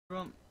You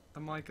want the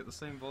mic at the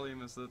same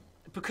volume as the...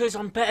 Because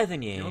I'm better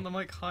than you. You want the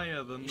mic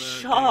higher than the...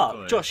 Shut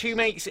up! Josh, who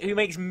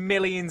makes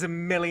millions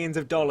and millions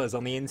of dollars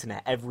on the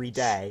internet every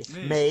day?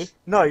 Me?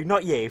 No,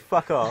 not you.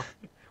 Fuck off.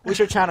 What's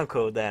your channel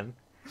called then?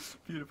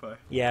 PewDiePie.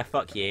 Yeah,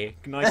 fuck you.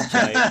 Nice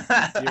joke.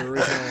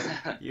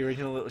 You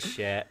original little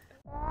shit.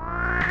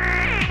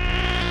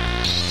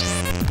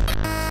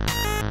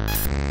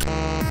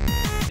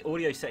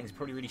 Audio settings are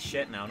probably really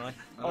shit now, nice.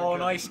 Oh,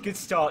 nice. Good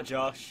start,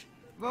 Josh.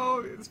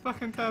 Well, it's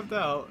fucking tabbed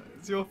out.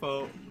 It's your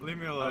fault. Leave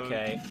me alone.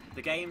 Okay.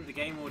 The game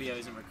audio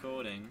isn't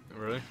recording.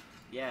 Really?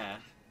 Yeah.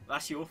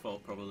 That's your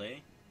fault,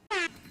 probably.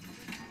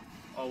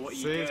 Oh, what are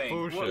you doing? doing? It's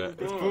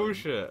bullshit. It's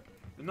bullshit.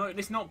 No,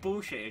 it's not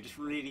bullshit. It's just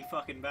really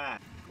fucking bad.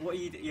 What are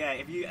you?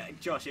 Yeah.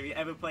 Josh, have you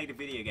ever played a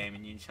video game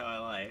in your entire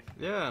life?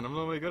 Yeah, and I'm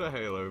normally good at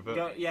Halo,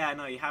 but... Yeah,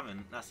 no, you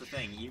haven't. That's the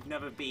thing. You've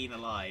never been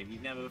alive.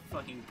 You've never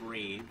fucking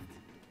breathed.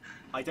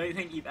 I don't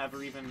think you've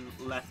ever even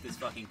left this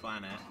fucking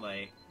planet.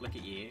 Like, look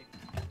at you.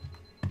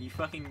 You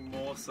fucking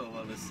morsel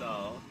of a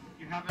soul.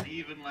 You haven't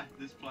even left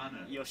this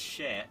planet. You're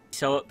shit.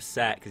 So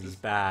upset because he's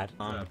bad.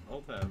 Alt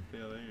tab, yeah,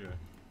 there you go.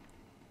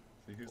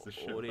 See who's the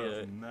shit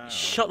person now.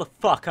 Shut the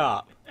fuck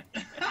up.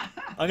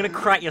 I'm gonna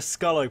crack your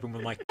skull open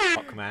with my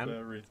cock, man.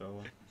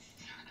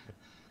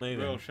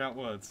 Will, shout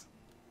words.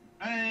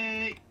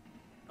 Hey!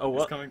 Oh,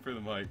 what? It's coming through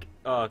the mic.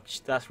 Oh,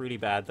 that's really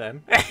bad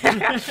then.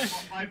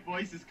 My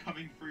voice is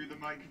coming through the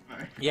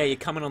microphone. Yeah, you're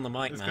coming on the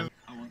mic, man.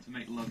 I want to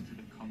make love to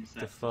the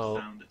concept Default.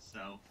 of sound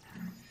itself.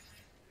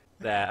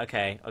 There,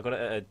 okay. I got it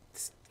at a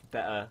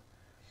better...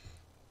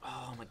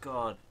 Oh my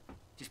god.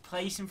 Just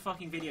play some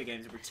fucking video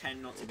games and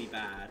pretend not to be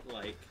bad.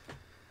 Like...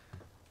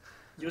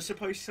 You're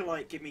supposed to,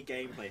 like, give me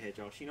gameplay here,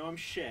 Josh. You know I'm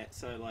shit,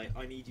 so, like,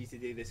 I need you to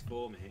do this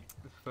for me.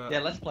 Yeah,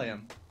 let's play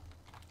him.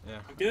 Yeah.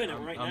 I'm doing it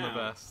right now. I'm the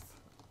best.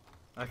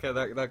 Okay,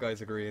 that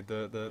guy's agreed.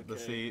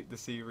 The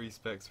C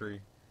respec 3.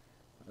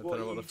 I don't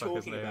know what the fuck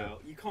his name is.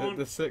 You can't...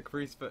 The sick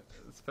respec...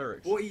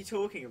 What are you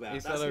talking about? He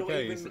That's said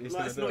okay.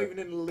 That's not even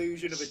an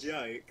illusion of a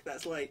joke.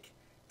 That's like...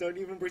 Don't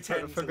even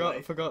pretend forgot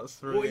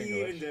What are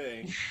you even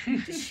doing?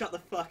 Just shut the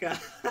fuck up.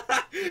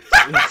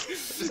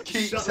 Just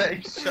keep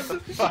saying shut the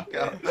fuck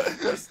up.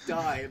 Just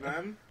die,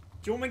 man.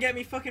 Do you want to get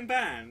me fucking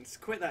banned?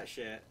 Quit that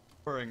shit.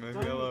 Leave me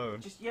alone.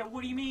 Yeah,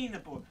 what do you mean?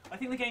 I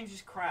think the game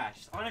just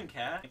crashed. I don't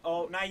care.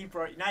 Oh, now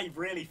you've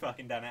really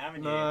fucking done it,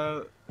 haven't you?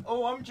 No.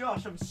 Oh, I'm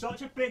Josh. I'm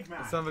such a big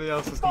man. Somebody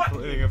else is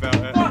complaining about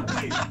it.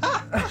 Fuck you!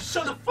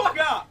 Shut the fuck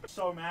up! I'm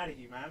so mad at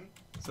you, man.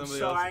 I'm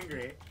so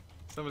angry.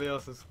 Somebody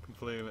else is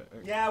complaining.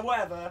 Yeah,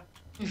 whatever.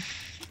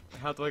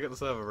 How do I get the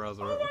server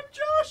browser? Oh, I'm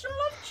Josh. I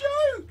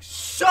love jokes.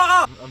 Shut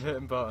up! I'm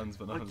hitting buttons,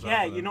 but nothing's Yeah,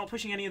 happening. you're not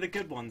pushing any of the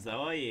good ones,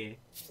 though, are you?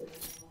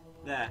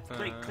 There.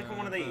 Click on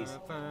one of these.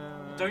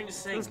 Don't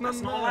sing.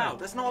 That's not allowed.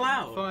 That's not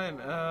allowed.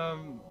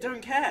 Fine.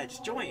 Don't care.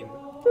 Just join.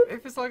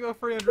 If it's like a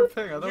 300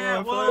 ping, I don't want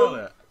to play on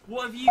it.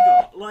 What have you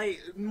got? Like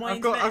my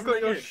I've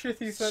got your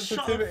shitty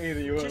sensitivity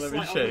that you won't let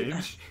me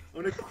change.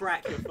 I'm gonna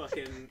crack your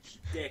fucking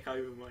dick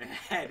over my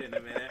head in a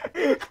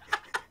minute.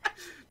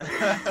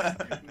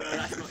 No,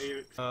 that's not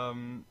you.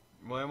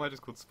 Why am I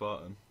just called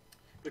Spartan?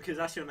 Because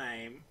that's your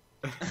name.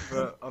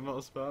 But I'm not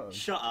a Spartan.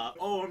 Shut up.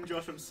 Oh, I'm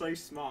Josh. I'm so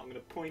smart. I'm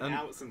gonna point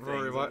out some things.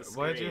 Rory,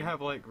 why do you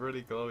have like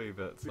really glowy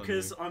bits?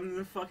 Because I'm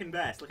the fucking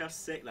best. Look how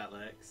sick that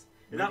looks.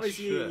 If that was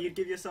you, you'd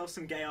give yourself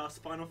some gay ass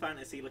Final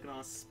Fantasy looking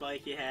ass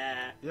spiky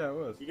hair. Yeah, it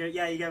was.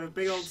 You have a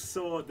big old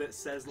sword that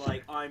says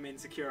like I'm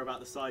insecure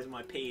about the size of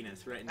my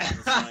penis written down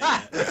the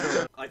side of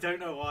it. I don't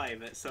know why,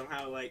 but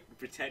somehow like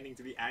pretending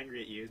to be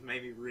angry at you has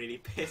made me really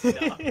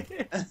pissed off.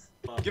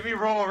 Give me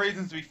raw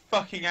reasons to be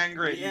fucking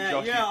angry at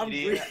you, Josh,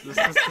 you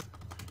idiot.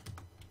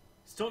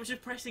 Stop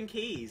just pressing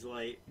keys,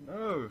 like.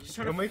 No, just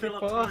trying to make it fill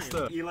up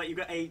faster. You've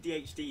got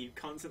ADHD. You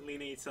constantly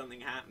need something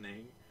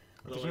happening.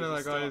 Did you know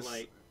that guy's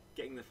like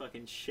getting the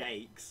fucking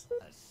shakes?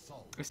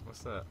 What's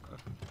that?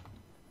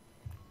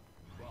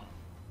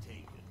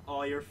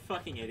 Oh, you're a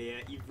fucking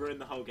idiot. You've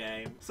ruined the whole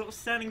game. Stop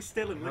standing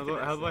still and looking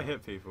at How do I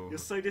hit people? You're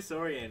so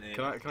disoriented.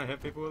 Can I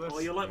hit people with this? Oh,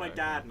 you're like my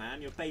dad,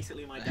 man. You're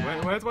basically my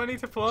dad. Where do I need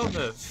to plant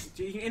this?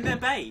 In their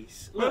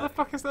base. Look. Where the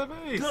fuck is their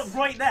base? Look,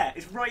 right there.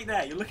 It's right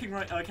there. You're looking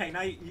right. Okay,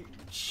 now you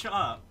shut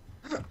up.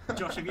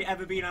 Josh, have you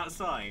ever been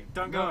outside?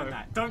 Don't go in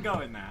that. Don't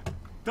go in that.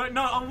 Don't.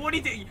 No, what are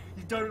you doing?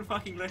 You don't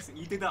fucking listen.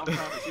 You did that on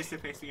purpose just to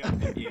piss me off,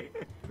 didn't you?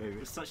 Maybe.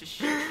 You're such a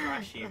shit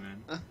trash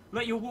human.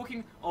 Look, you're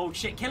walking. Oh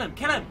shit, kill him,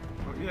 kill him!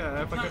 Oh,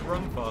 yeah, if I could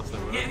run faster.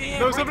 Yeah.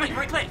 No,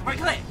 right click.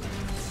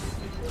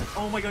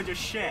 Oh my god, you're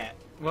shit.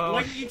 Well,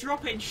 why didn't you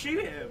drop it and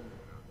shoot him?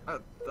 I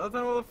don't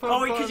know what the fuck.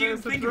 Oh, because you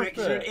didn't think of it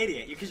because you're an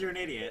idiot. Because you're an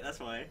idiot, that's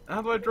why.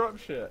 How do I drop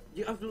shit?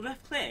 You have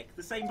left click,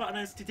 the same button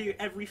as to do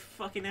every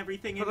fucking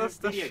everything but in this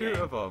video game. But that's the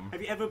shoot-a-bomb.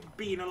 Have you ever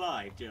been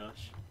alive,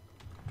 Josh?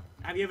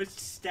 Have you ever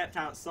stepped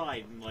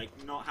outside and like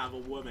not have a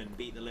woman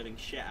beat the living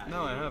shit out of you?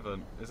 No, I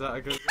haven't. Is that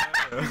a good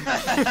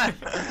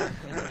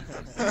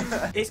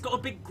It's got a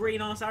big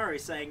green ass arrow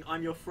saying,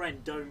 "I'm your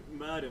friend, don't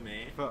murder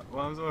me." But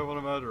why do I want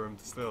to murder him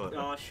to steal it?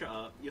 Oh, shut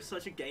up. You're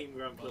such a game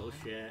grump little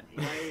shit.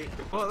 Wait,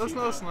 What? That's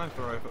not a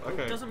sniper rifle. It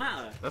Okay. doesn't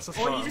matter. That's a Oh,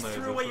 Spartan you just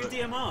laser, threw away your so-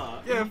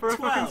 DMR. Yeah, You're for a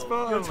fucking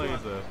 12. You're Spartan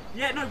 12. laser.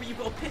 Yeah, no, but you've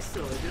got a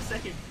pistol. You're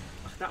second.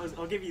 That was.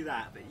 I'll give you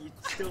that, but you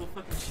still a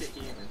fucking shit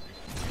human.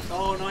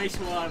 Oh, nice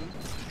one.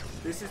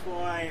 This is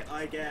why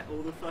I get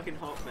all the fucking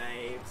hot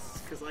babes,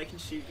 because I can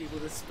shoot people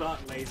with a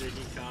Spartan laser and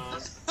you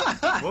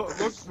can't.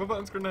 What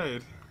button's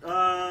grenade?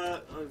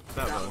 That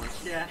one. one.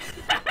 Yeah.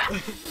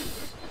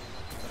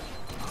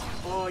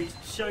 Oh, you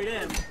showed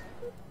him.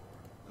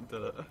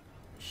 Did it?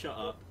 Shut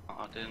up.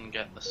 I didn't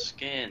get the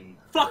skin.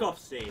 Fuck off,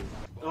 Steve.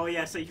 Oh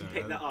yeah, so you can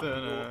pick that up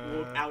and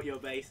walk out your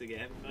base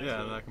again. Nice Yeah,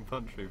 one. and I can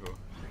punch people.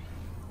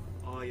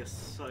 Oh, you're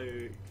so.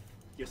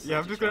 You're such Yeah, a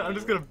I'm just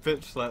child. gonna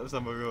bitch slap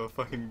someone with a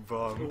fucking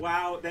bomb.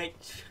 Wow,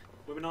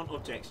 women aren't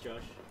objects,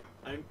 Josh.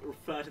 I don't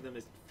refer to them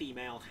as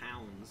female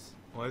hounds.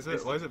 Why is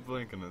it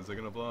blinking? Is it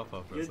gonna blow up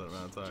after a certain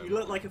amount of time? You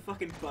look like a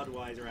fucking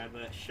Budweiser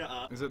advert. Shut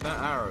up. Is it that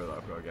arrow that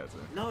I've got to get to?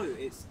 No,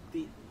 it's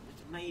the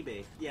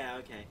maybe. Yeah,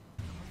 okay.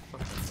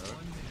 Fucking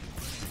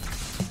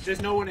no.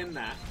 There's no one in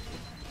that.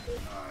 Did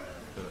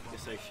it. You're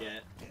so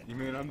shit. You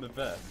mean I'm the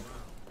best?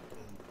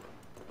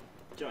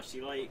 Josh,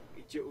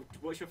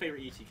 what's your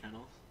favourite YouTube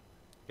channel?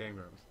 Game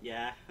Grumps.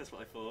 Yeah, that's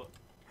what I thought.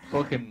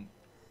 Fucking.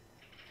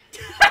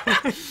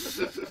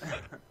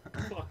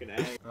 Fucking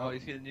hell. Oh, you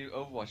see the new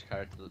Overwatch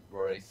character,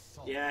 Rory?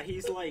 Yeah,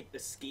 he's like the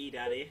ski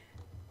daddy.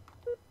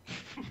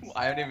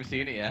 I haven't even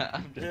seen it yet.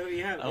 I'm just... No,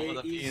 yeah, I don't know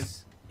what that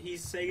he's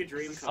Sega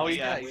Dreamcast. Oh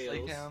yeah, on it's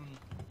wheels. like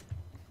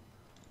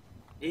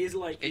He's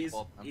like he's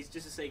Skateboard, man. just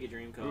a Sega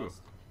Dreamcast. Ooh.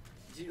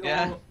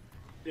 Yeah.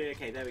 Yeah,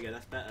 okay, there we go.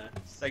 That's better.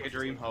 Sega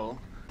Dream Hole.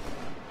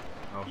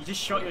 Oh. You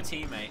just shot your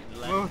teammate in the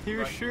leg. Well, he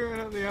was right. shooting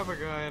at the other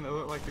guy, and it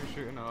looked like he was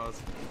shooting at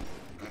us.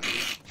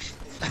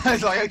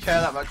 It's like I don't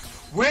care that much.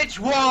 Which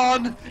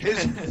one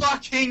is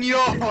fucking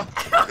yours?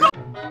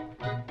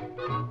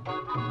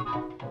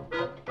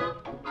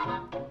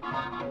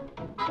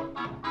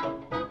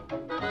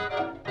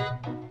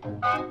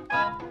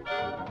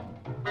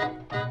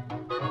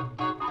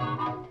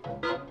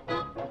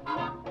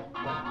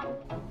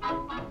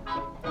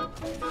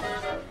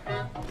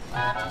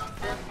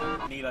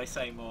 Need I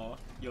say more?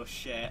 You're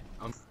shit.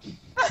 I'm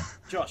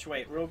Josh,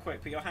 wait, real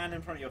quick. Put your hand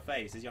in front of your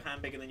face. Is your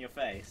hand bigger than your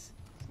face?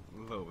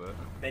 a little bit.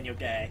 Then you're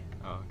gay.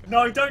 Oh, okay.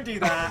 No, don't do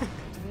that.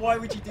 Why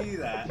would you do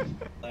that?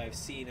 I've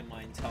seen in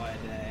my entire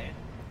day.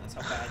 That's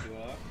how bad you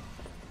are.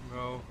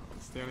 Well,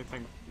 it's the only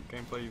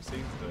gameplay you've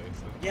seen today,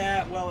 so...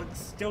 Yeah, well, it's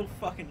still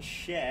fucking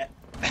shit.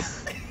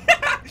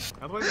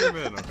 How do I zoom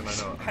in, or can I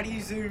not? How do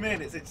you zoom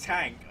in? It's a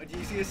tank. Do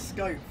you see a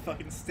scope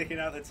fucking sticking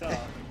out the top?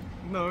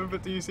 No,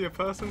 but do you see a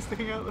person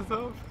sticking out the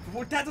top?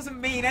 Well, that doesn't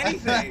mean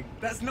anything.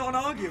 That's not an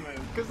argument.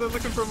 Because they're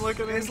looking from like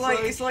an It's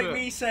inside like shit.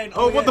 me saying,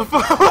 Oh, yeah. what the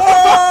fuck?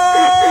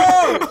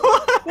 Oh!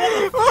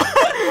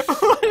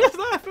 What just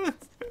happened?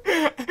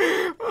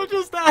 What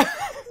just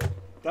happened?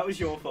 That was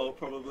your fault,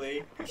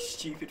 probably. You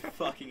stupid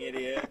fucking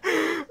idiot.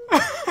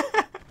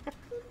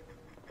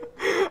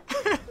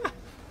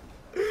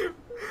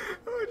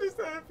 What just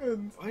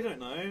happened? I don't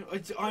know.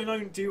 I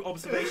don't do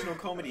observational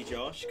comedy,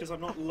 Josh, because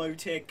I'm not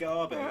low-tier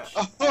garbage.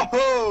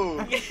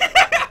 Oh!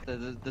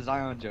 the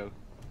Zion joke.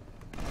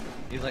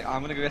 He's like,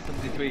 I'm gonna go get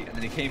something to eat, and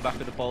then he came back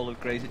with a bowl of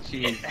grated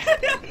cheese.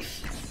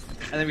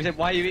 And then we said,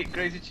 why are you eating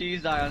grated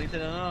cheese, Zion? He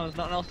said, no, there's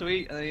nothing else to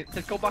eat. And then he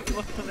said, go back and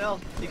look for something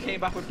else. He came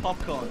back with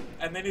popcorn.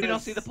 And then You don't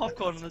see the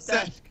popcorn on the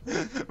desk.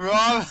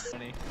 Wrong.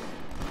 Funny.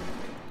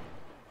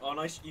 Oh,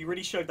 nice. You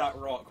really showed that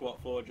rock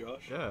what for,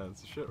 Josh. Yeah,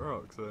 it's a shit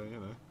rock, so, you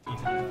know. I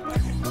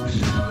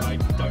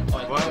don't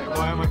like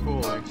Why am I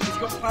falling? He's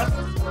got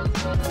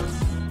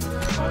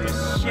oh,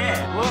 shit.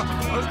 What?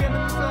 I was getting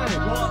to say.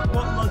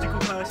 What logical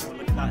person would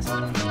look at that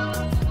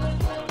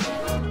stuff?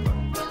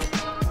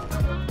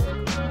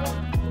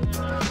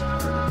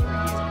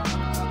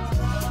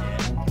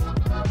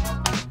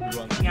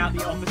 Running out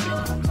the opposite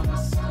corners on the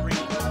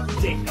screen,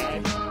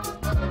 dickhead.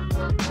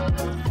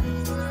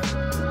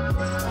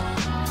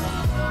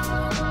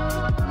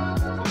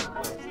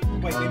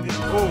 Wait, in this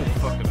Oh,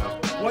 fucking hell.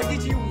 why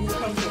did you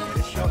walk up to him with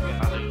a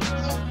shotgun?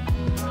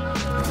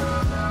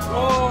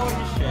 Oh,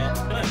 you shit.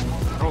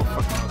 Oh,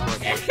 fucking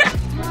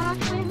hell.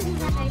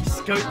 You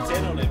scoped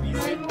in on him, you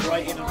zoomed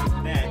right in on his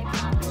neck.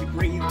 You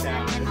breathed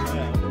down as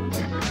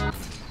well.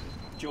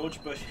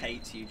 George Bush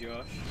hates you,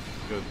 Josh.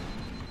 Good.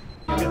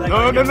 No,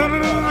 No, no, no, no,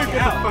 no, no, get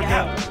the fuck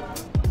out.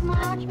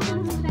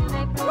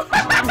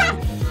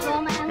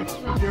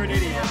 You're an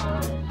idiot.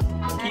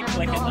 Keep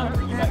clicking, that'll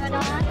bring you back to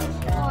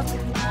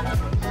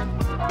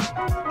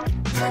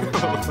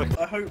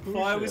I hope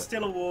fire was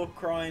still a war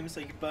crime so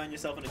you could burn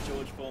yourself on a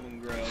George Foreman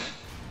grill.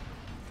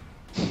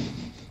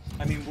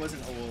 I mean,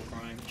 wasn't a war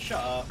crime. Shut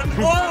up.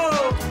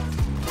 Whoa!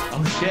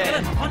 Oh shit.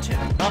 Get him, punch him.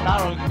 Not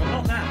that one.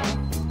 Not now.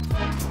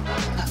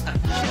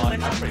 Oh,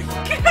 that's pretty good.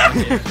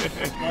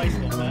 Nice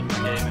one, man.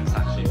 Game is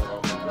actually a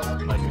lot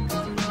like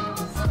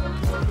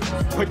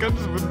My gun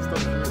just wouldn't stop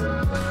shooting.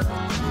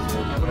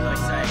 What did I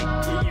say?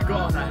 You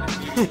got on that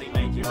and immediately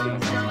made you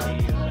lose everything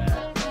you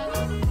there.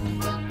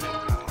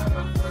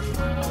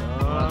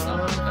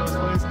 First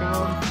place, come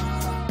on.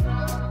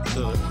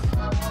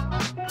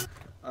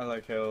 I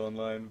like Halo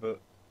Online, but,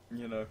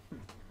 you know.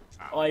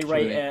 I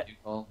rate it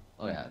Oh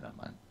yeah, never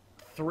mind.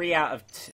 3 out of